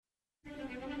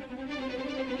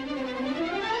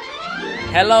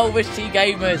Hello,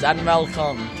 RichTeaGamers, and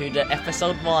welcome to the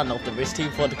episode 1 of the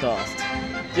RichTeaPodcast.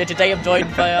 Yeah, today I'm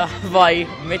joined by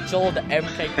Mitchell, the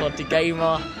MK Quality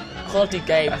Gamer. Quality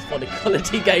Games for the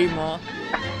Quality Gamer.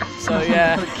 So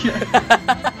yeah.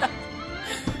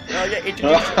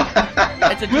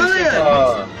 Introduce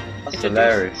yourself. That's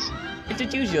hilarious.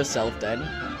 Introduce yourself then.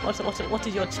 What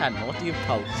is your channel? What do you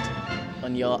post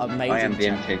on your amazing I am the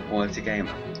channel? MK Quality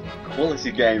Gamer.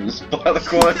 Quality games by the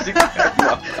Quality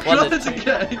Gamer. Quality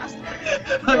games.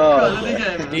 Quality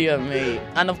gamer. Dear me.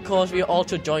 And of course, we are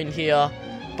also joined here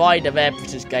by the Rare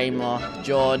British Gamer,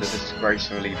 George. The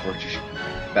disgracefully British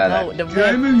fella. Oh, the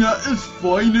Gaming at its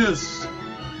finest.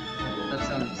 That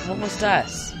sounds. What was that?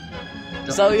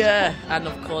 So yeah, and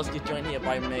of course you're joined here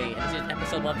by me. This is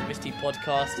episode 1 of the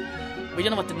RichTeaPodcast. We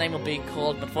don't know what the name will be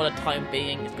called, but for the time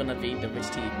being, it's gonna be the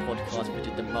RichTeaPodcast, which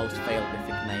is the most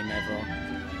fail-horrific name ever.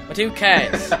 But who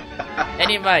cares?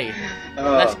 Anyway,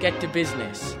 let's get to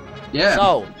business. Yeah.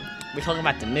 So, we're talking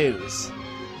about the news.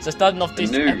 So starting off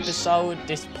this episode,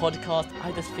 this podcast,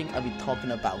 I just think I'll be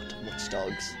talking about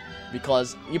Watchdogs.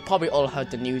 Because you probably all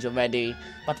heard the news already,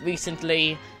 but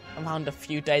recently, around a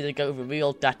few days ago, it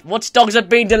revealed that Watchdogs have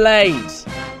been delayed! It's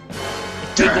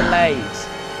been delayed.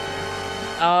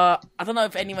 I don't know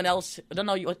if anyone else, I don't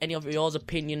know any of yours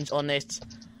opinions on it,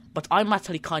 but I'm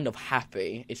actually kind of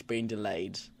happy it's been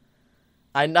delayed.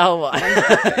 I know.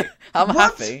 I'm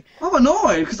happy. I'm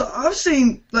annoyed because I've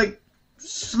seen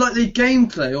slightly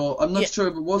gameplay, or I'm not sure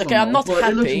if it was. Okay, or I'm not but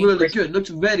happy. It looks really good. It looks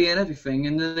ready and everything,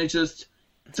 and then they just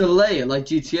delay it like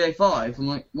GTA 5. I'm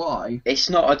like, why? It's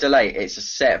not a delay, it's a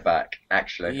setback,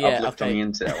 actually. Yeah, I've looked on the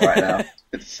internet right now.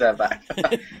 It's a setback.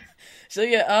 So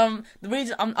yeah, the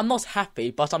reason I'm not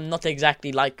happy, but I'm not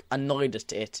exactly annoyed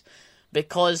at it,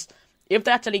 because if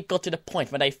they actually got to the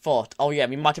point where they thought, oh yeah,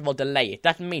 we might as well delay it,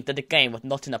 that means that the game was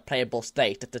not in a playable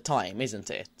state at the time, isn't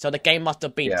it? So the game must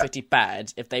have been pretty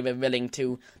bad if they were willing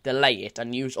to delay it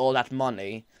and use all that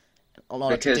money in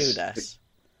order to do this.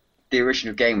 The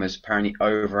original game was apparently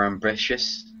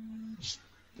over-ambitious.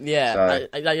 Yeah, So,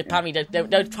 apparently they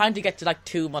were trying to get to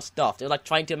too much stuff. They were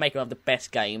trying to make one of the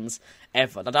best games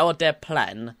ever. That was their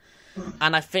plan,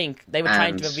 and I think they were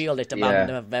trying to reveal it around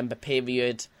the November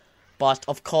period. But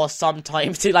of course,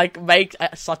 sometimes to make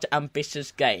such an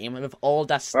ambitious game with all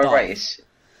that stuff. Oh, right,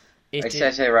 it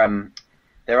says here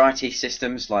their IT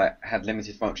systems had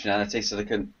limited functionality, so they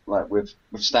couldn't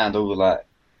withstand all the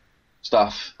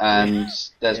stuff, and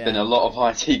there's been a lot of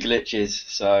IT glitches,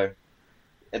 so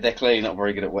they're clearly not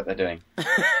very good at what they're doing.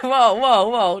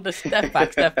 Whoa! The step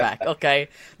back. Okay,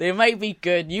 they may be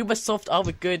good. Ubisoft are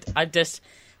good. I just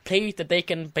pleased that they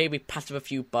can maybe patch up a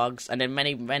few bugs, and then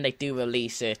when they do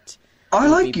release it. I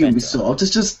like Ubisoft.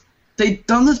 It's just they've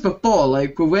done this before,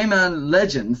 with Rayman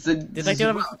Legends. Did they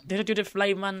do the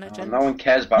Rayman Legends? No one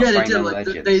cares about Rayman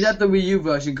Legends. They had the Wii U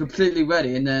version completely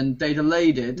ready, and then they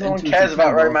delayed it. No one cares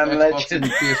about Rayman Legends.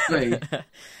 PS3.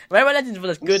 Rayman Legends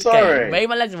was a good game.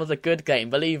 Rayman Legends was a good game.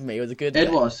 Believe me, it was a good game.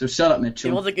 It was. So shut up,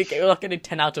 Mitchell. It was a good game. It was a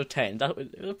 10 out of 10.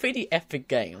 It was a pretty epic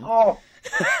game. Oh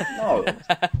no.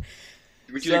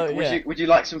 Would you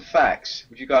like some facts?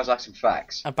 Would you guys like some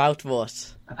facts? About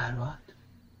what? About what?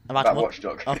 About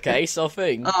Watchdog. Okay, so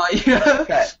thing. Oh yeah.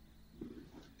 Okay.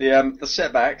 The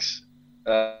setbacks.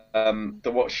 The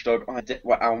Watchdog.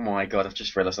 Oh my god! I've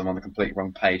just realised I'm on the complete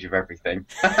wrong page of everything.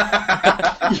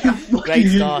 Great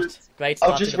start.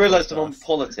 I've just realised I'm on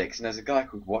politics, and there's a guy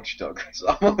called Watchdog, so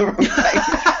I'm on the wrong page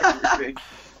of everything.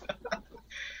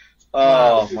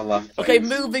 Oh, my life. Okay,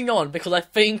 moving on, because I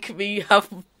think we have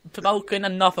spoken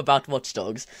enough about Watch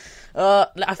Dogs.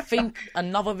 I think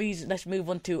another reason, let's move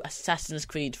on to Assassin's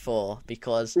Creed 4,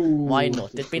 because why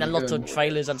not? There's been a lot of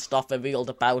trailers and stuff revealed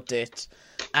about it,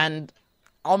 and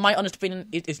on my honest opinion,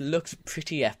 it looks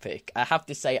pretty epic. I have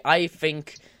to say, I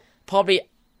think probably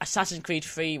Assassin's Creed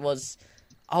 3 was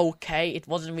okay. It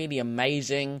wasn't really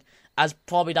amazing, as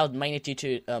probably that was mainly due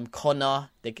to Connor,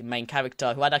 the main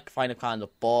character, who I find kind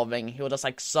of boring. He was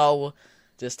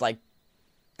just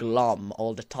glum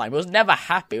all the time. He was never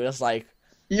happy. He was I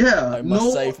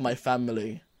must save my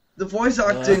family. The voice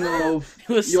acting of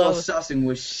your assassin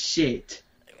was shit.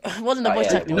 It wasn't the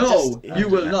voice acting. No, you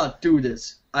will not do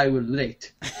this. I will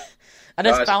late. I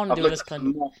just found it was kind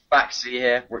of more facts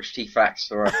here. RichT facts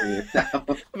for you now.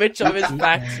 Mitchell with his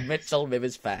facts. Mitchell with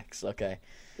his facts. Okay.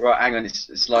 Right, hang on.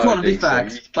 It's loading. Quality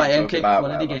facts by MK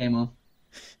Quality Gamer.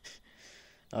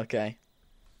 Okay.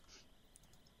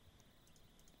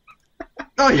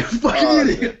 Oh, you fucking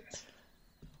idiot!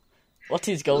 What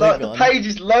is going on? The page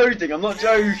is loading. I'm not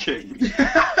joking.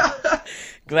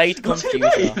 Great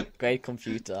computer. Great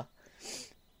computer.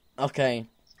 Okay.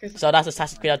 So that's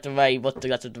Assassin's Creed out of the way. Watch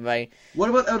Dogs out of the way. What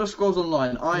about Elder Scrolls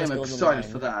Online? I am Scrolls excited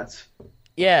Online. for that.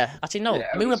 Yeah, actually no.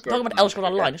 Yeah, we were Elder talking about Scrolls Elder Scrolls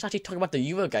Online, Online. Let's actually talk about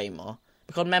the Eurogamer.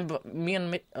 Because remember, me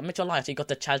and Mitchell and I actually got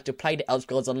the chance to play the Elder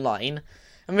Scrolls Online.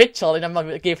 And Mitchell, I'm not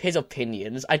going to give his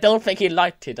opinions. I don't think he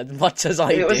liked it as much as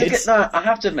I did. No, I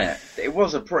have to admit, it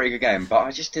was a pretty good game, but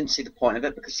I just didn't see the point of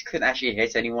it because you couldn't actually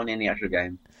hit anyone in the actual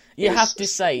game. You have to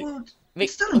say... Well,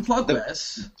 it's still in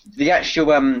progress. The actual,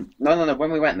 no,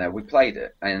 when we went there, we played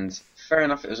it, and fair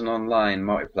enough, it was an online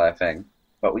multiplayer thing,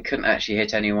 but we couldn't actually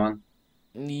hit anyone.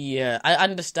 Yeah, I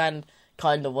understand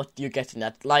kind of what you're getting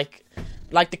at. Like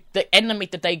the enemy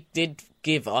that they did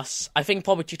give us, I think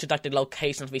probably due to like the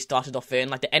locations we started off in,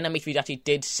 like the enemies we actually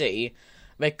did see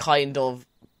were kind of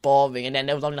boring, and then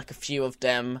there was only like a few of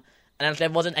them, and there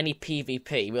wasn't any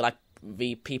PvP. We were like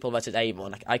the people versus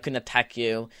everyone. Like I couldn't attack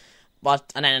you,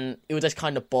 and then it was just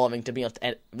kind of boring to be honest.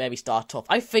 Where we start off,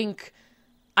 I think.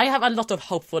 I have a lot of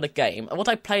hope for the game. And what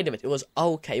I played of it, it was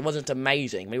okay. It wasn't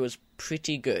amazing, but it was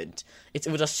pretty good. It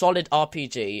was a solid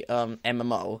RPG,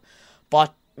 MMO.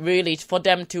 But really, it's for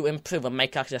them to improve and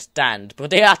make actually a stand.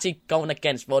 But they're actually going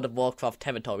against World of Warcraft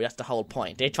territory. That's the whole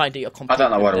point. They're trying to do a complete. I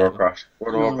don't know World of Warcraft.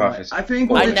 World of Warcraft is... I think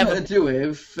what they're trying to do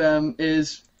with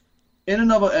is... In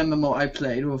another MMO I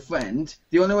played with a friend,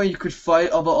 the only way you could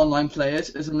fight other online players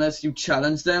is unless you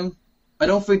challenge them. I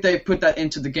don't think they put that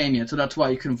into the game yet, so that's why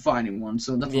you couldn't find anyone.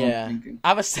 So that's what I'm thinking.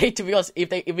 I would say, to be honest, if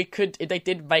they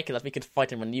did make it that we could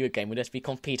fight in a new game, would just be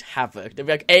complete havoc. They'd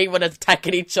be like everyone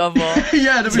attacking each other.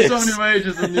 Yeah, there'd be so many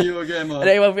rages in the Eurogamer. And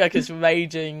everyone would be like just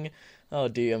raging. Oh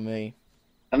dear me.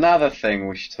 Another thing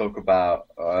we should talk about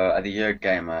at the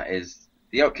Eurogamer is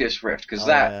the Oculus Rift, because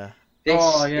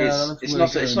it's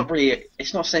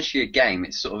not essentially a game.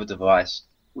 It's sort of a device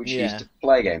which you use to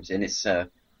play games, and it's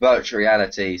virtual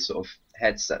reality sort of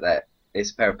headset that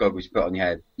it's a pair of goggles you put on your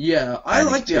head. Yeah, I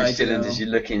like the idea. 2 cylinders, you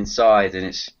look inside and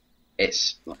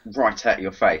it's right at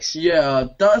your face. Yeah,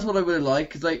 that's what I really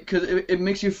like, because it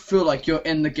makes you feel like you're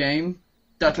in the game.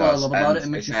 That's what I love about it. It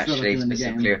makes you feel like you're in the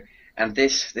game. And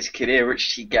this kid here,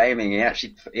 RichTeaPodcast Gaming, he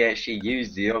actually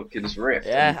used the Oculus Rift.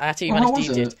 Yeah, I actually managed to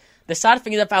use it. The sad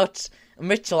thing is about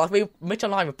Mitchell,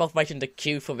 Mitchell and I were both waiting the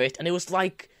queue for it, and it was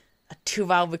like a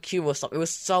 2-hour queue or something. It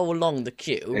was so long, the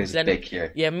queue. It was a big queue.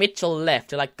 Yeah, Mitchell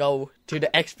left to like go to the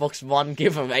Xbox One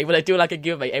giveaway, but they do like a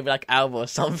giveaway every like hour or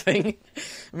something.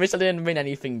 Mitchell didn't win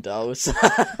anything though. So...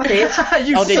 I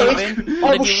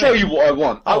will show you what I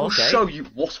want. I will show you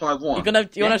what I want.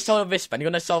 You want to sell a wristband?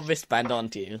 You're gonna sell a wristband,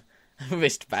 aren't you?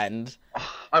 Wristband.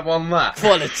 I want that.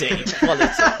 Quality.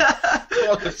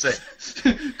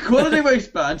 Quality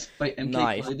wristband by MK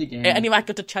Nice. Quality Game. Anyway, I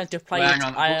got the chance to play it. Hang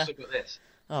on, I've also got this.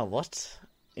 Oh, what?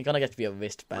 You're gonna get to be a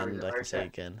wristband, I can say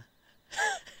again.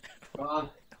 Come on.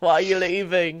 Why are you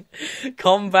leaving?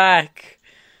 Come back.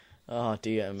 Oh,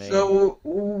 dear me. So,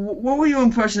 what were your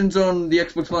impressions on the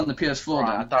Xbox One and the PS4 Right,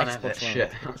 I then? don't have that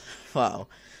shit. Wow.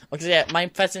 Okay, so yeah, my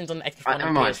impressions on the Xbox One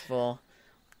and PS4.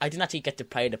 I didn't actually get to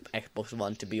play the Xbox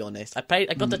One, to be honest. I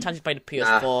got the chance to play the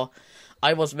PS4.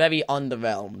 I was very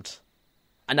underwhelmed.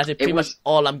 And that's pretty much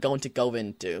all I'm going to go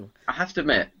into. I have to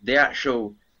admit, the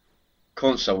actual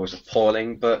console was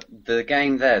appalling, but the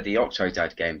game there, the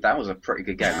Octodad game, that was a pretty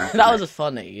good game. That was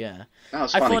funny, yeah. That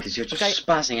was funny because you're just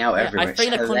spazzing out everywhere. I think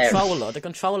the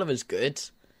controller is good,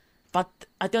 but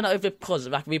I don't know if it's because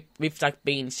like we've like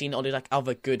been seeing all these like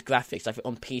other good graphics like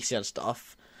on PC and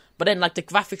stuff. But then, like, the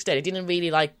graphics there, it didn't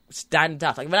really, like, stand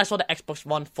out. Like, when I saw the Xbox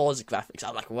One Forza graphics, I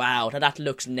was like, wow, that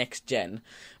looks next-gen.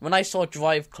 When I saw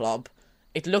Drive Club,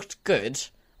 it looked good,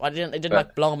 but it didn't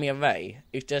like, blow me away.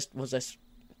 It just was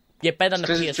better than the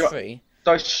PS3.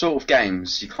 Those sort of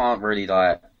games, you can't really,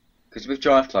 like... Because with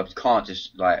Drive Club, you can't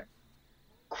just, like,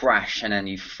 crash and then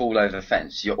you fall over the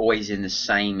fence. You're always in the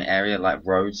same area, like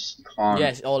roads. You can't... Yeah,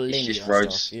 it's all linear. It's just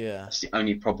roads. Stuff, yeah. That's the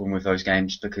only problem with those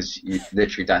games, because you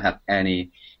literally don't have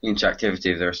any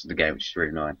interactivity with the rest of the game, which is really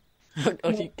annoying.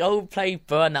 Okay, go play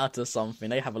Burnout or something.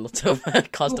 They have a lot of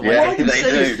customization. Yeah, What I can they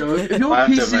say do. is, though, if you're a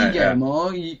PC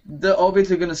gamer, they're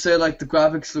obviously going to say, like, the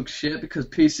graphics look shit because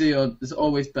PC is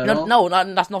always better. No,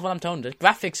 that's not what I'm telling you. The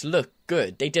graphics look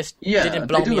good. They just didn't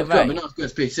blow me away. Good, but not as good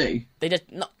as PC. They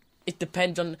just... No, it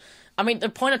depends on... I mean, the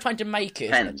point I'm trying to make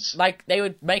is, like, they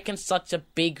were making such a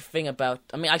big thing about...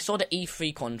 I mean, I saw the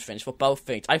E3 conference for both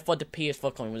things. I thought the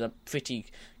PS4 conference was pretty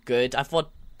good. I thought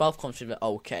both conferences were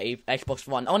okay. Xbox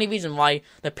One. The only reason why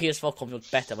the PS4 conference was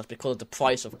better was because of the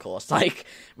price, of course. Like,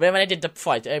 when they did the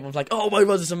price, everyone was like, oh my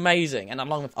god, this is amazing. And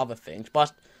along with other things.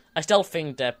 But I still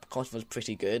think the conference was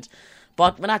pretty good.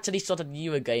 But when I actually saw the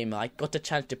Eurogamer, I got the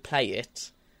chance to play it.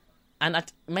 And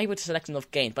maybe with a selection of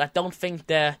games, but I don't think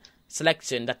the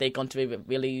selection that they're going to be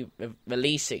really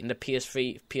releasing the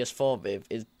PS3, PS4 with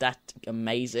is that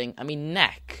amazing. I mean,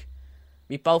 Knack.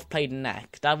 We both played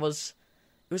Knack. It was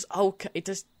okay. It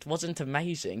just wasn't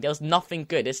amazing. There was nothing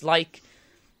good. It's like,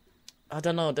 I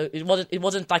don't know. It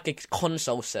wasn't like a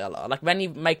console seller. Like when you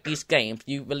make these games,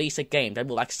 you release a game that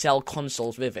will like sell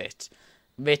consoles with it,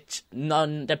 which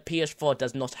the PS4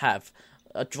 does not have.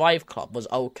 A Drive Club was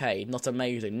okay, not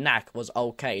amazing. Knack was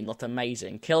okay, not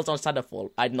amazing. Killzone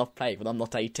Shadowfall, I'd not play because I'm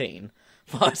not 18.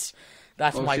 But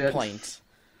that's my point.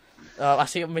 I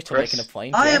see Mitchell making a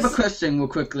point. I have a question real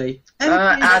quickly.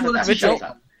 Mitchell, what did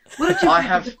you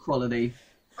think of the quality?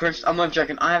 Chris, I'm not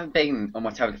joking. I haven't been on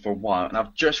my tablet for a while, and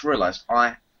I've just realised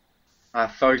I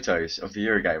have photos of the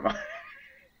Eurogamer.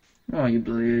 Oh, you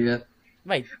bloody idiot.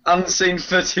 Wait. Unseen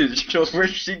footage of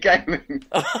Richie Gaming.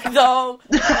 No!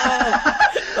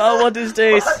 Oh, what is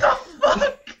this?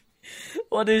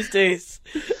 What is this?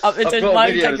 It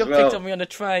might take a picture of me on a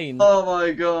train. Oh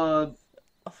my god.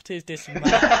 What is this, man?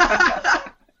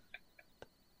 I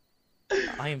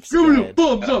am scared.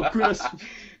 Thumbs up, Chris.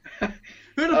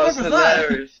 Who the fuck was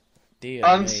that? Dear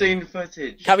Unseen me.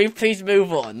 footage. Can we please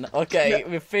move on? Okay, Yeah,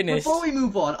 we're finished. Before we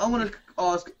move on, I want to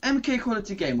ask MK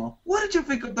Quality Gamer, what did you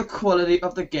think of the quality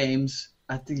of the games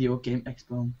at the Eurogamer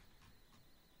Expo?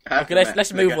 Okay,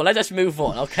 let's move on. Let's just move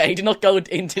on. Okay, do not go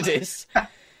into this.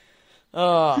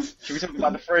 Oh. Should we talk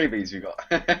about the freebies we got?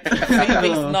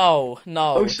 Freebies? No. Oh,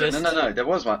 no. There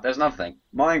was one. There's another thing.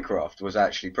 Minecraft was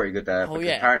actually pretty good there. Because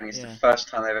apparently it's the first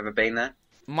time they've ever been there.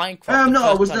 Minecraft.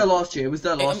 No, it was there last year.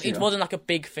 It wasn't like a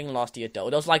big thing last year though.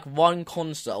 There was like one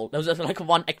console. There was like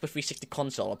one Xbox 360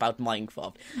 console about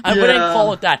Minecraft. I wouldn't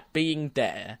call that being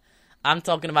there. I'm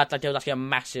talking about like there was actually a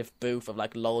massive booth of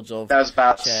like loads of. There was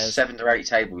about chairs. 7 to 8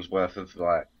 tables worth of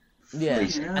like. Yeah,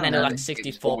 and then there were like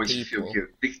 64 people.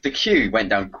 The queue went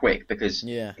down quick because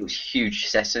it was huge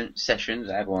sessions.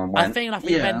 Everyone went. I think like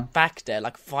we went back there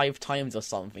like 5 times or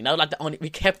something. That was like we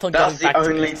kept on going back. That's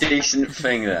the only decent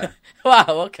thing there. Wow.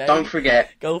 Okay. Don't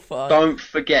forget. Go for it. Don't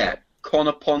forget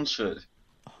Connor Ponsford.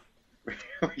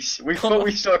 we thought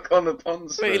we saw Connor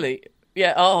Ponsford. Really?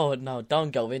 Yeah. Oh no!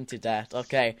 Don't go into that.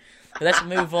 Okay. Let's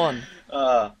move on.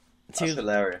 That's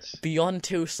hilarious. Beyond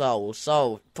Two Souls.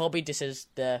 So probably this is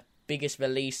the biggest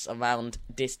release around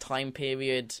this time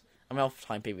period. Around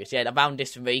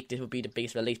this week, this will be the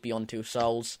biggest release, Beyond Two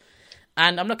Souls.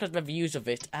 And I'm looking at reviews of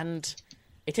it, and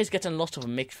it is getting a lot of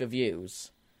mixed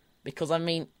reviews. Because, I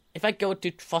mean, if I go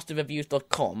to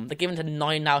trustedrareviews.com, they're giving it a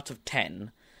 9 out of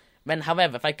 10. Then,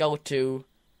 however, if I go to...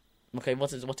 Okay,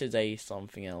 what is a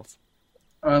something else?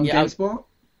 GameSpot?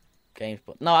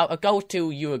 GameSpot. No, I'll go to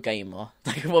Eurogamer.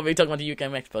 Like what we're talking about, the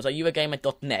Eurogamer Expo. So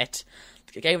Eurogamer.net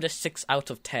gave it a 6 out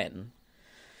of 10.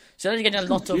 So they're getting a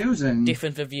lot of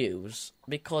different reviews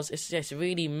because it's just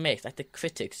really mixed. Like the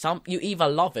critics, some you either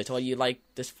love it or you like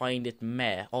just find it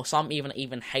meh, or some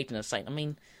even hating it, saying, I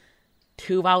mean,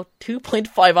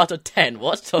 2.5 out of 10.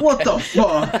 What the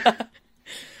fuck?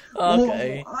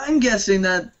 Okay. Well, I'm guessing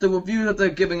that the review that they're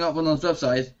giving up on those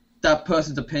websites, that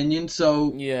person's opinion.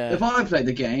 So if I played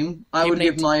the game, I would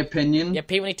give my opinion. Yeah,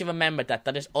 people need to remember that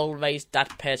is always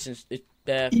that person's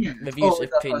review's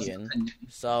opinion.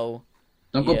 So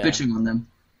don't go bitching on them.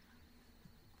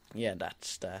 Yeah,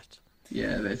 that's that.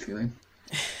 Yeah, basically.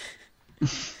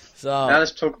 So now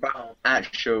let's talk about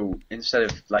actual, instead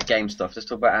of like game stuff, let's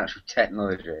talk about actual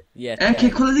technology. Yeah.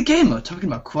 MK Quality Gamer, talking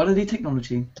about quality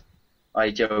technology.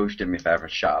 Josh, do me a favour,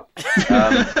 shut up.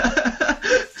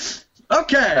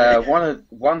 Okay.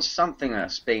 Something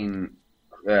that's been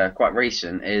quite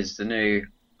recent is the new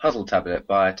Huddle tablet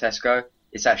by Tesco.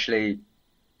 It's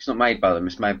not made by them.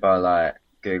 It's made by like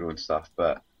Google and stuff,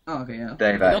 but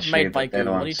they've not made by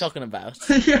Google. What are you talking about?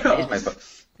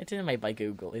 It isn't made by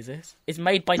Google, is it? It's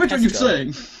made by Tesco. What are you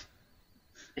saying?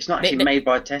 It's not actually made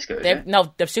by Tesco.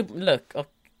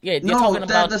 You're talking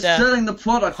about they're selling the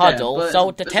product Huddle. There,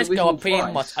 so the Tesco are pretty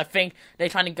much. I think they're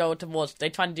trying to go towards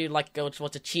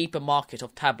a cheaper market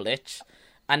of tablets,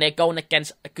 and they're going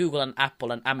against Google and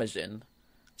Apple and Amazon.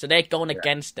 So they're going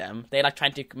against them. They're like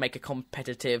trying to make a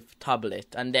competitive tablet,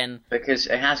 and then because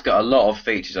it has got a lot of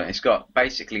features on it. It's got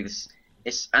basically this.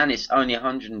 It's only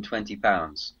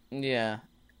 £120. Yeah.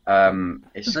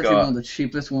 It's got one of the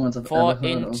cheapest ones I've ever heard of.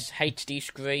 4-inch HD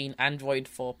screen, Android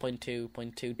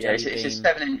 4.2.2. Yeah, it's a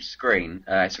 7-inch screen.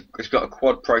 It's got a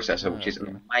quad processor, which is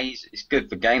amazing. It's good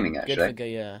for gaming,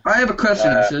 actually. I have a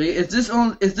question, actually. Is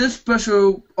this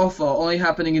special offer only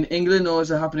happening in England, or is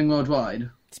it happening worldwide?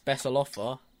 Special offer?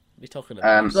 What are you talking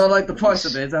about? So, like, the price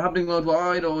of it, is it happening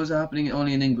worldwide, or is it happening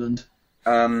only in England?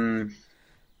 Well,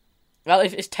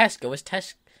 if it's Tesco,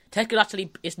 Tesco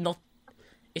actually is not.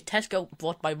 is Tesco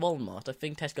bought by Walmart? I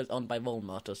think Tesco's owned by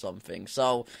Walmart or something.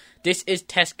 So this is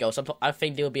Tesco. So I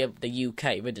think they will be the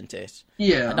UK, wouldn't it?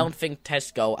 Yeah. I don't think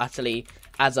Tesco actually,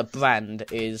 as a brand,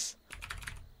 is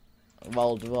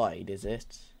worldwide, is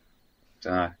it?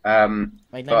 Don't know.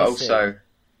 Wait, but also...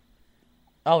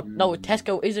 Oh, no,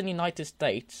 Tesco is in the United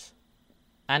States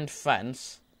and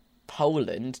France,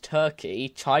 Poland, Turkey,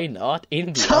 China,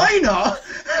 India. China?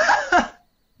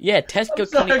 Yeah, Tesco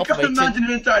Sorry, I currently can't operates imagine it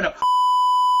in China.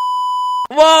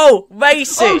 Whoa!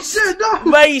 Racist! Oh shit, no!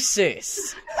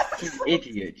 Racist! You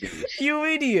idiot, Jimmy. You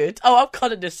idiot! Oh, I'm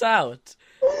cutting this out.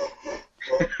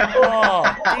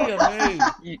 Oh, dear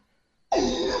me.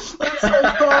 I'm so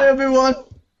sorry, everyone.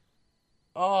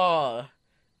 Oh.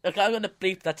 Okay, I'm gonna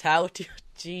bleep that out.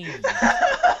 Jeez.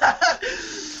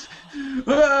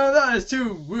 Well, that is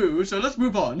too woo, so let's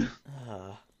move on.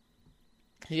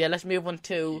 Yeah, let's move on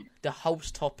to the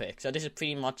host topic. So this is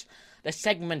pretty much the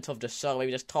segment of the show where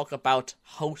we just talk about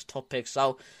host topics.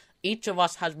 So each of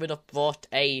us has brought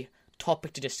a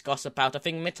topic to discuss about. I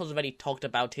think Mitchell's already talked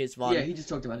about his one. Yeah, he just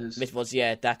talked about his. Which was,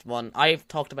 yeah, that one. I've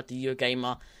talked about the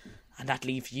Eurogamer, and that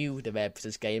leaves you, the Red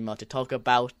vs. Gamer, to talk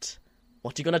about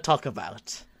what you're going to talk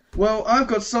about. Well, I've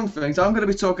got some things. I'm going to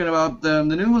be talking about the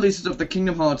new releases of the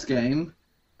Kingdom Hearts game,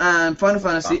 and Final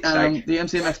Fantasy, and the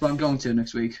MCM Expo I'm going to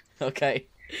next week. Okay.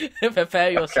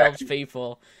 Prepare yourselves,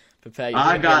 people. Prepare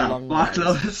yourselves. I got a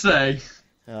fuckload to say.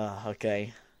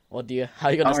 Okay. How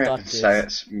are you going to start this? Say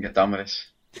it so we can get done with this.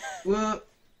 Well,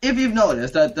 if you've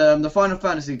noticed that the Final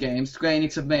Fantasy games Square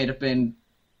Enix have made have been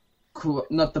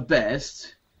not the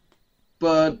best,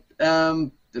 but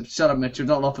shut up, Mitchell,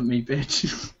 don't laugh at me,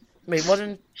 bitch. Wait,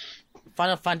 wasn't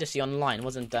Final Fantasy Online,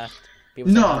 wasn't that?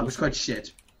 No, it was quite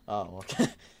shit. Oh, okay.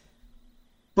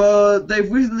 But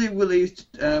they've recently released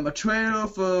a trailer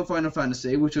for Final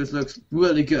Fantasy, which looks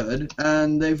really good,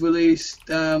 and they've released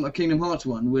a Kingdom Hearts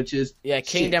one, which is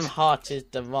Kingdom shit. Hearts is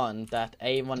the one that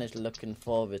everyone is looking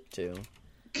forward to.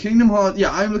 Kingdom Hearts,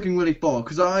 yeah, I'm looking really forward,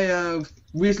 because I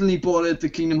recently bought the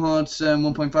Kingdom Hearts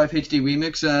 1.5 HD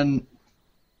remix, and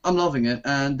I'm loving it,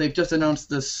 and they've just announced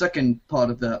the second part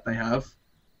of that they have.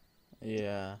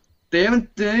 Yeah. They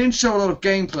didn't show a lot of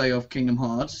gameplay of Kingdom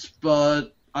Hearts,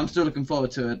 but I'm still looking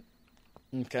forward to it.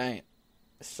 Okay.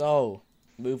 So,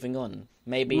 moving on.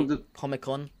 Maybe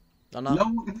Comic-Con?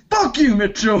 No, fuck you,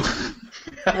 Mitchell!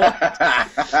 What?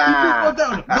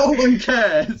 No one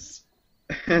cares!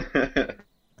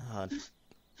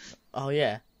 Oh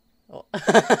yeah.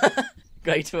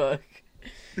 Great work.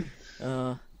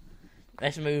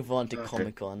 Let's move on to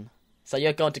Comic-Con. So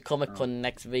you're going to Comic-Con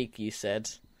next week, you said?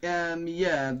 Yeah,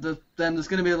 then there's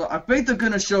going to be a lot. I think they're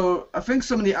going to show, I think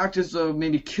some of the actors of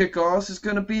maybe Kick-Ass is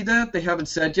going to be there. They haven't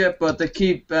said yet, but they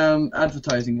keep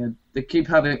advertising it. They keep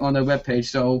having it on their webpage,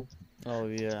 so... Oh,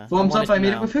 yeah. Thumbs up, I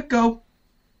made it with Hicko.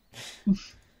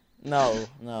 No,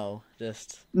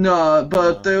 just... No,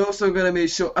 but they're also going to be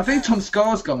show. I think Tom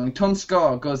Scar's going. Tom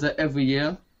Scar goes there every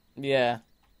year. Yeah.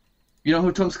 You know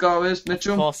who Tom Scar is,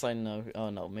 Mitchell? Of course I know. Oh,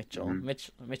 no, Mitchell.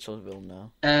 Mitchell will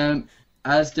know.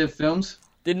 As did films.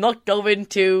 Did not go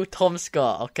into Tom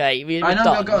Scar, okay? I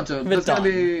know they're going to. There's going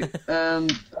to be... I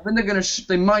think they're going to...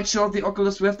 They might show off the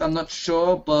Oculus Rift, I'm not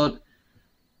sure, but...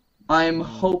 I'm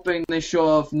hoping they show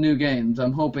off new games.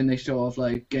 I'm hoping they show off,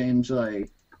 like, games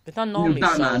like... It's not normally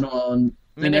Batman on...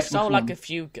 I mean, they saw like a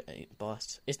few,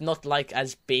 but it's not like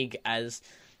as big as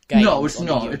games. No, it's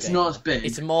not. It's not as big.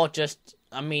 It's more just,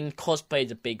 I mean, cosplay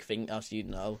is a big thing, as you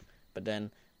know. But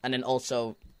then, and then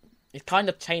also, it kind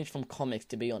of changed from comics,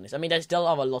 to be honest. I mean, there still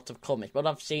are a lot of comics, but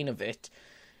what I've seen of it,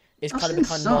 it's kind of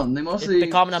becoming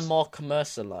more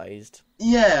commercialized.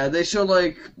 Yeah, they show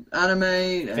like anime,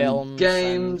 and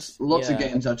games, lots of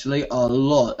games actually, a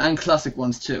lot, and classic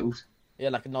ones too. Yeah,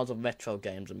 like lots of retro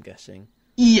games, I'm guessing.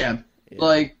 Yeah,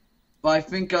 like, I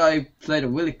think I played a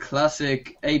really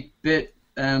classic 8-bit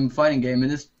fighting game,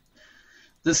 and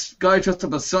this guy dressed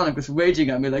up as Sonic was raging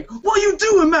at me like, "What are you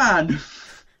doing, man?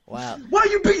 Wow. Why are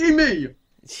you beating me?"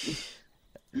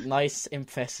 Nice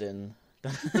impression.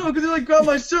 No, because he like grabbed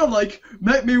my shirt, like,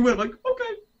 make me win. I'm like,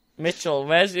 okay. Mitchell,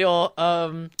 where's your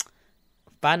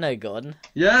banner gone?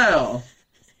 Yeah.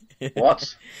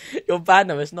 What? Your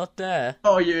banner is not there.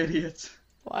 Oh, you idiot.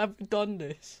 Why have you done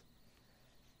this?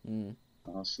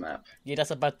 Oh, snap. Yeah,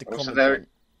 that's about the Also, Comic-Con.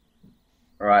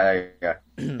 Right, there you go.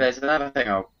 There's another thing.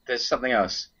 There's something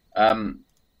else. Sony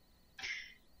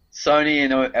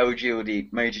and LG, all the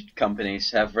major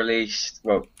companies, have released,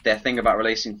 well, their thing about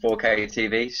releasing 4K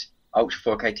TVs,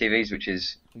 Ultra 4K TVs, which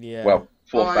is,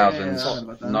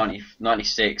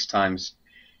 4096 times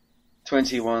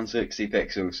 2160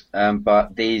 pixels.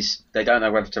 But these, they don't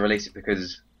know whether to release it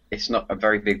because it's not a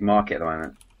very big market at the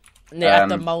moment. Yeah, at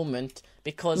the moment,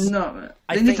 because no,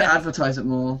 they need to advertise it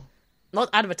more. Not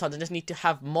advertise, they just need to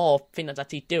have more things that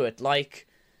actually do it. Like,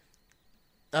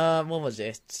 what was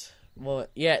it? Well,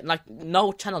 yeah, like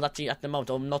no channel actually at the moment,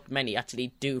 or not many,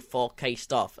 actually do 4K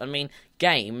stuff. I mean,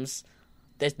 games,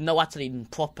 there's no actually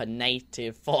proper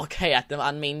native 4K at them.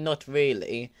 I mean, not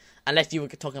really, unless you were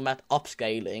talking about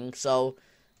upscaling. So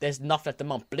there's nothing at the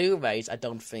moment. Blu-rays, I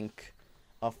don't think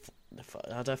are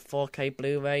there 4K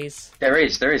Blu-rays. There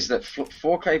is the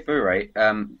 4K Blu-ray.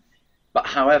 But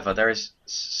however, there is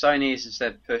Sony is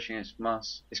instead pushing it's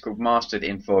called mastered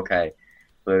in 4K.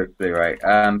 Blu-ray.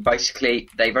 Basically,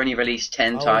 they've only released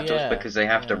 10 titles because they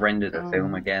have to render the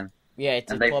film again. Yeah, it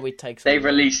probably takes. They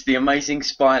released The Amazing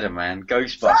Spider-Man,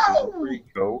 Ghostbusters, pretty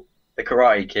cool, The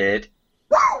Karate Kid,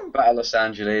 Battle Los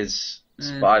Angeles,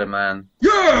 Spider-Man.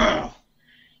 Yeah.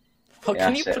 Oh,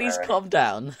 can you please calm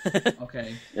down?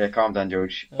 Okay. Yeah, calm down,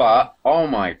 George. But oh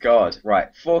my God, right?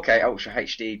 4K Ultra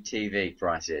HD TV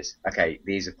prices. Okay,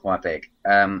 these are quite big.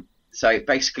 So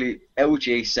basically,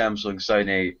 LG, Samsung,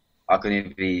 Sony are going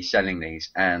to be selling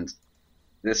these, and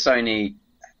the Sony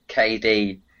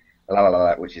KD,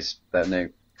 which is the new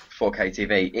 4K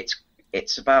TV,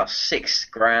 it's about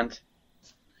 $6,000.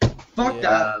 Fuck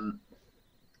that.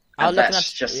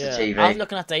 That's just the TV. I was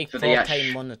looking at a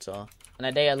 4K monitor,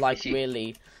 and they are like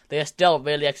they are still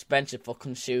really expensive for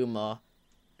consumer,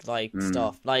 like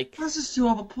stuff. Like that's just too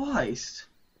overpriced.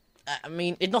 I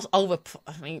mean, it's not over.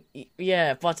 I mean,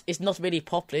 yeah, but it's not really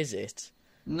popular, is it?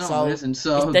 No, it isn't.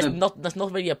 So there's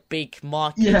not really a big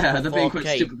market for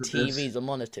 4K TVs or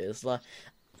monitors. Like,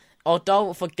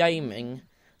 although for gaming,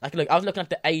 like look, I was looking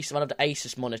at one of the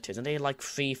Asus monitors, and they're like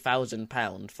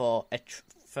 £3,000 for a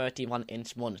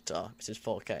 31-inch monitor, which is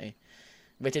 4K,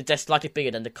 which is just slightly bigger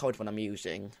than the current one I'm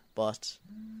using. But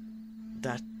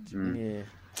that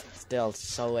still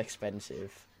so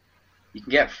expensive. You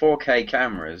can get 4K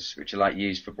cameras, which are like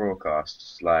used for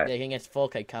broadcasts. Like you can get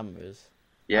 4K cameras.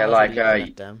 Yeah, like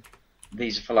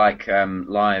these are for like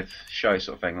live show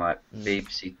sort of thing, like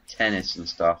BBC tennis and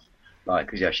stuff. Like,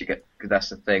 because you actually get, because that's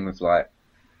the thing with like.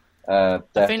 I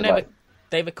think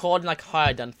they record like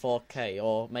higher than 4K,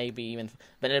 or maybe even,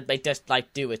 but they just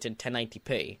like do it in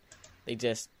 1080p. They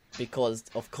just because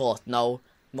of course not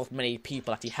many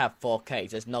people actually have 4K.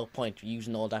 There's no point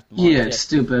using all that money. Yeah, it's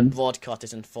stupid. Broadcast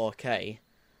is in 4K.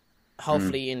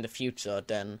 Hopefully in the future,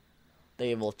 then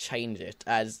they will change it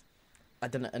as.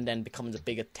 And then becomes a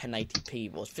bigger 1080p.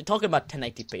 If we're talking about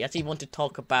 1080p, I actually want to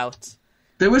talk about.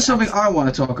 There was something I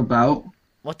want to talk about.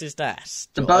 What is that?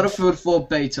 The Battlefield 4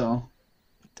 beta.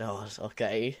 Oh,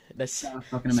 okay. Let's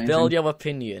fucking amazing. spill your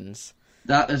opinions.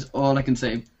 That is all I can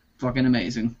say. Fucking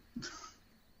amazing.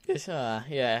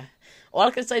 Yeah. All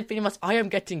I can say is pretty much I am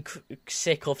getting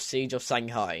sick of Siege of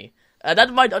Shanghai.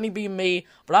 That might only be me,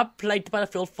 but I've played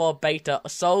Battlefield 4 beta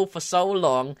for so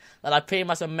long that I pretty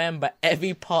much remember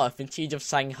every part in Siege of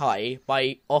Shanghai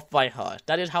off by heart.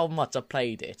 That is how much I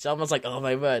played it. So I was like, oh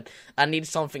my word, I need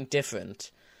something different.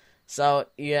 So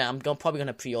yeah, I'm probably going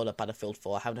to pre-order Battlefield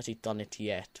 4. I haven't actually done it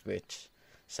yet, which,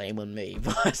 same on me.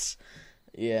 But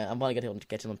yeah, I'm going to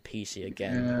get it on PC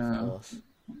again, of course.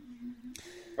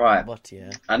 Right. But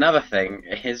yeah. Another thing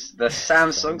is the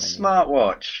Samsung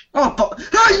smartwatch. Oh,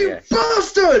 you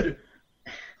bastard!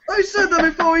 I said that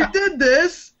before we did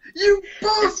this! You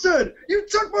bastard! You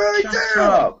took my idea! Shut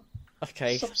up.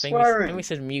 Okay, I think we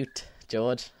should mute,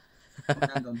 George. It's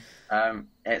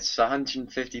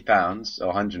 £150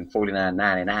 or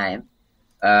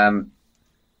 £149.99.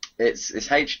 It's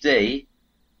HD.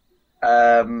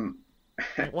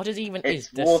 What is even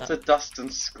it's water, dust,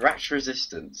 and scratch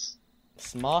resistance.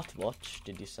 Smartwatch,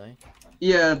 did you say?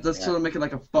 Yeah, that's sort of make it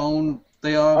like a phone.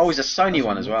 They are. Oh, it's a Sony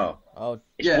one as well. Oh,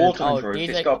 it's waterproof.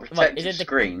 It's got a protective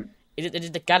screen. Is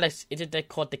it the Galaxy? Is it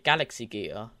called the Galaxy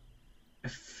Gear? I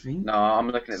think. No, I'm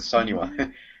looking at the Sony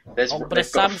one. But the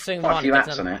Samsung one.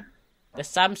 Apps on it. The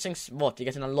Samsung's what? You're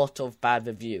getting a lot of bad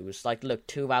reviews. Like, look,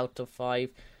 2 out of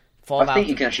 5, 4 out of 10. I think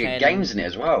you can actually get games in it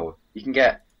as well. You can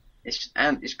get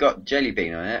it's got Jelly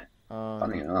Bean on it.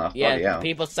 Funny enough. Yeah,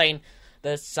 people saying the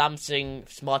Samsung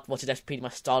smartwatch is just pretty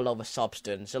much style over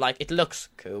substance. So like, it looks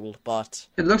cool, but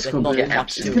it looks cool. Not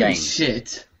much to game.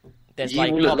 Shit. There's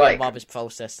like probably a rubbish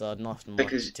processor, not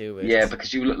much to it. Yeah,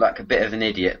 because you look like a bit of an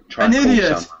idiot. Hang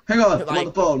on, I'm on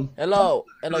the phone. Hello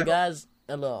guys,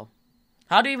 hello.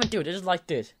 How do you even do it? It's just like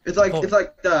this. It's like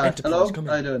that. Hello,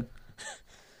 how you doing?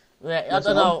 Yeah, I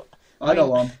don't know.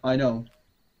 I know.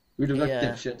 We look like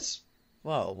dipshits.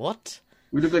 Whoa, what?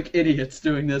 We look like idiots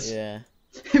doing this. Yeah.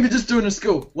 We're just doing a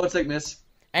school. What's like, miss?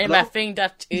 Anyway, I think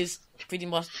that is pretty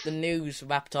much the news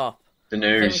wrapped up. The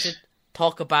news. I think we should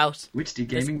talk about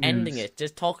RichTeaGaming ending it.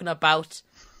 Just talking about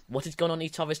what is going on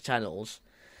each other's channels.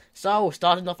 So,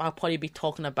 starting off, I'll probably be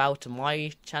talking about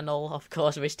my channel, of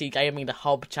course, RichT Gaming, the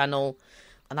hub channel,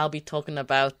 and I'll be talking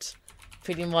about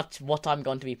pretty much what I'm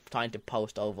going to be trying to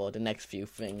post over the next few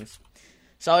things.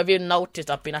 So, if you noticed,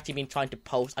 I've actually been trying to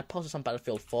post. I posted some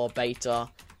Battlefield 4 beta,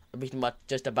 pretty much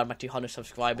just about my 200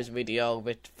 subscribers video,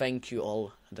 with thank you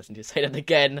all. I just need to say that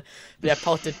again. But I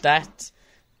posted that.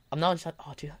 I'm now inside.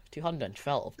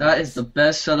 212. That is the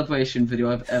best celebration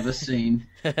video I've ever seen.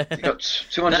 You got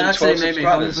 212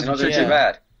 subscribers. It's not doing too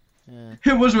bad. Yeah.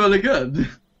 It was really good.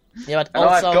 Yeah, but and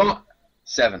also I've got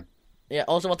 7. Yeah,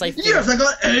 also what I think... Yes, I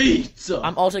got 8!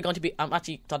 I'm also going to be... I'm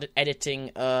actually started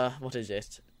editing, what is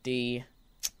it? The...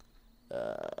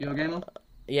 Eurogamer?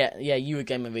 Yeah,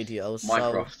 Eurogamer videos.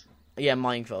 Minecraft. So, yeah,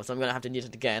 Minecraft. So I'm going to have to use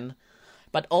it again.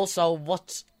 But also,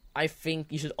 what I think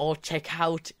you should all check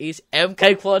out is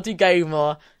MK Quality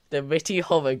Gamer, the witty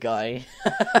horror guy.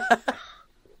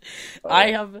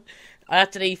 I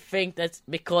actually think that's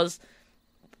because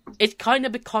it's kind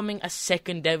of becoming a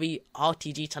secondary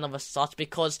RTG channel as such,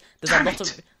 because there's a lot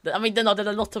of... I mean, there's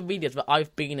a lot of videos where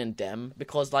I've been in them,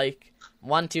 because, like,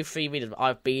 1, 2, 3 videos where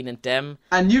I've been in them.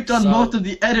 And you've done most of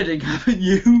the editing, haven't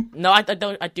you? No, I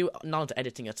don't. I do not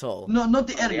editing at all. No, not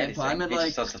the editing part. I meant,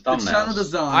 like, the channel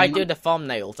design. I do the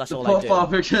thumbnails, that's all I do. The profile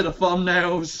picture, the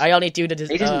thumbnails. I only do the...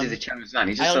 He doesn't do the channel design,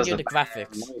 he just does the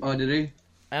graphics. Oh, did he?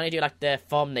 I only do, like, the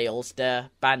thumbnails, the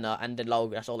banner, and the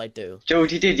logo. That's all I do.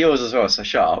 George, you did yours as well, so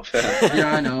shut up.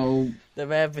 Yeah, I know. The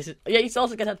Rare Visit... Yeah, he's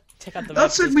also going to check out the Rare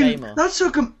Visit Gamer. That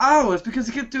took him hours, because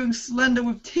he kept doing Slender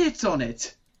with tits on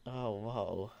it. Oh,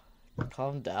 whoa.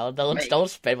 Calm down. Don't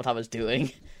spread what I was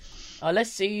doing.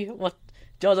 Let's see what...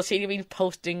 George, I've seen you been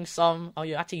posting some... Oh,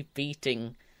 you're actually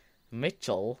beating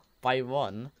Mitchell by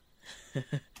 1.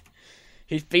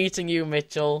 He's beating you,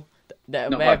 Mitchell.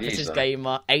 The Rare Visit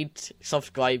Gamer, 8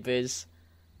 subscribers.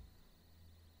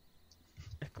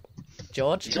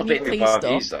 George, can you please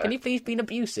stop? Can you please be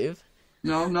abusive?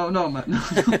 No, man.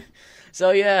 No.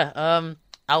 So yeah,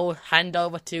 I'll hand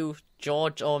over to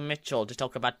George or Mitchell to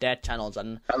talk about their channels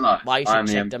and why you should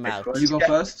check them out. You go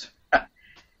first.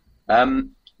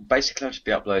 Basically, I'll just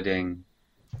be uploading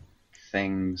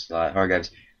things like horror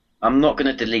games. I'm not going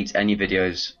to delete any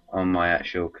videos on my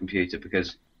actual computer,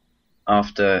 because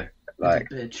after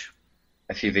like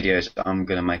a few videos, I'm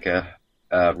going to make a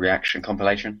reaction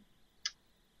compilation.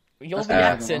 Your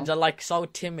reactions are like so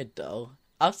timid though.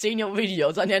 I've seen your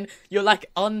videos and then you're like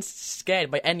unscared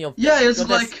by any of them. Yeah, it's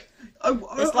like... I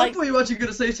thought you were actually going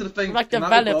to say something. Like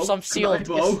develop some shield,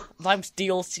 some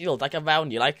steel shield like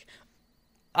around you. Like,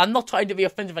 I'm not trying to be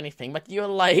offensive or anything, but you're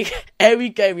like, every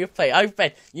game you play, I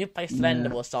bet you play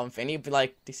Slender or something, you'd be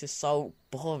like, this is so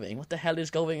boring, what the hell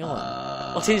is going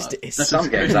on? What is this? Some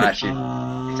games actually,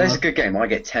 if it's a good game, I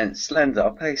get tense. Slender,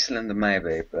 I'll play Slender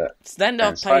maybe, but Slender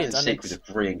I'll play it, and it's a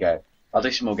brilliant game. I'll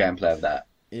do some more gameplay of that.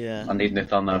 Yeah. I need new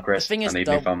thumbnail, Chris. I need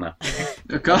new thumbnail.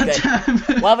 God damn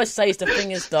it. What I would say is, the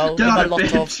thing is though, with a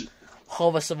lot of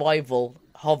horror survival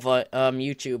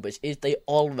YouTubers, is they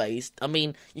always, I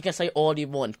mean, you can say all you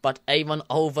want, but everyone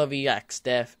overreacts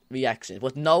their reactions.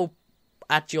 With no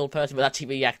actual person would actually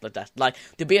react like that. Like,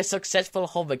 to be a successful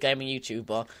horror gaming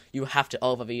YouTuber, you have to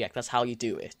overreact. That's how you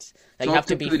do it. Like, you have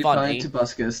to be funny. It's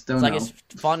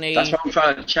funny. That's what I'm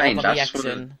trying to change.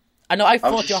 I know.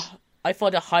 I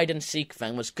thought the hide and seek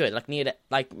thing was good.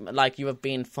 Like you were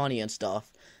being funny and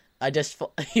stuff. I just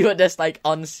thought you were just like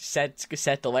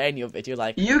unsettled by any of it. You're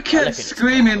like, you kept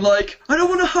screaming like, I don't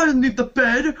want to hide underneath the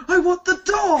bed. I want the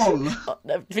doll.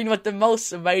 The thing what the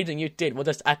most amazing you did was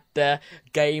just at the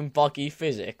game buggy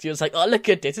physics. You was like, oh look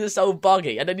at this is so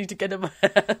buggy, and then you need to get them.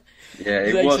 Yeah,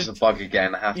 it was a buggy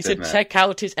game. I have to admit. You should check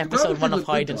out his episode 1 of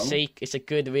Hide and Seek. It's a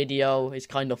good video. It's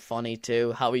kind of funny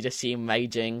too. How we just see him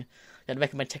raging. I'd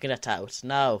recommend checking that out.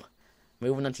 Now,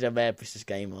 moving on to the Rare Visit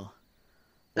Gamer.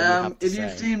 If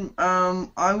you've seen,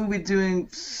 I will be doing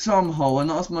some horror,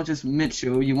 not as much as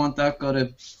Mitchell. You want that? Go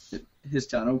to his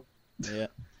channel. Yeah.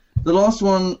 The last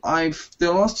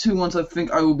 2 ones I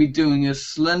think I will be doing is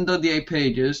Slender the 8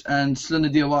 Pages and Slender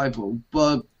the Arrival.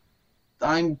 But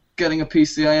I'm getting a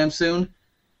PC I am soon,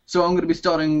 so I'm going to be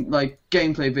starting like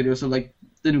gameplay videos. So like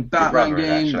the new Batman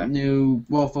game, new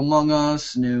Wolf Among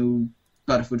Us, new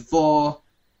Battlefield 4,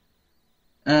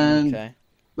 and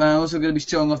I'm also going to be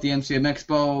showing off the MCM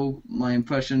Expo, my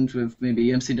impressions with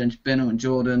maybe MC Den Spinner and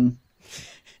Jordan.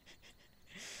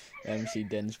 MC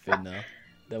Den Spinner,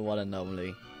 the one and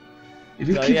only. If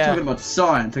you keep talking about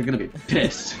science, I'm going to be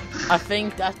pissed. I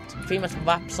think that pretty much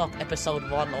wraps up episode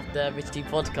 1 of the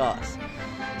RichTeaPodcast.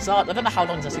 So, I don't know how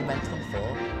long this actually went on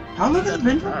for. How long has it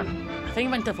been for? I think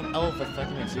it went up from over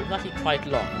 30 minutes. It was actually quite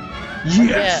long.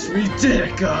 Yes, we did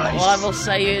it, guys! All I will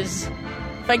say is,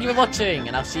 thank you for watching,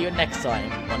 and I'll see you next time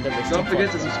on the RichTeaPodcast. Don't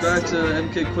forget to subscribe to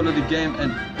MK Quality Game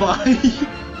and bye!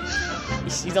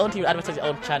 You don't even advertise your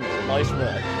own channel. Nice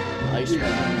work. Nice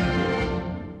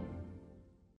work.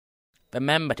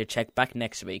 Remember to check back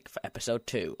next week for episode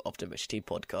 2 of the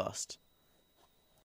RichTeaPodcast.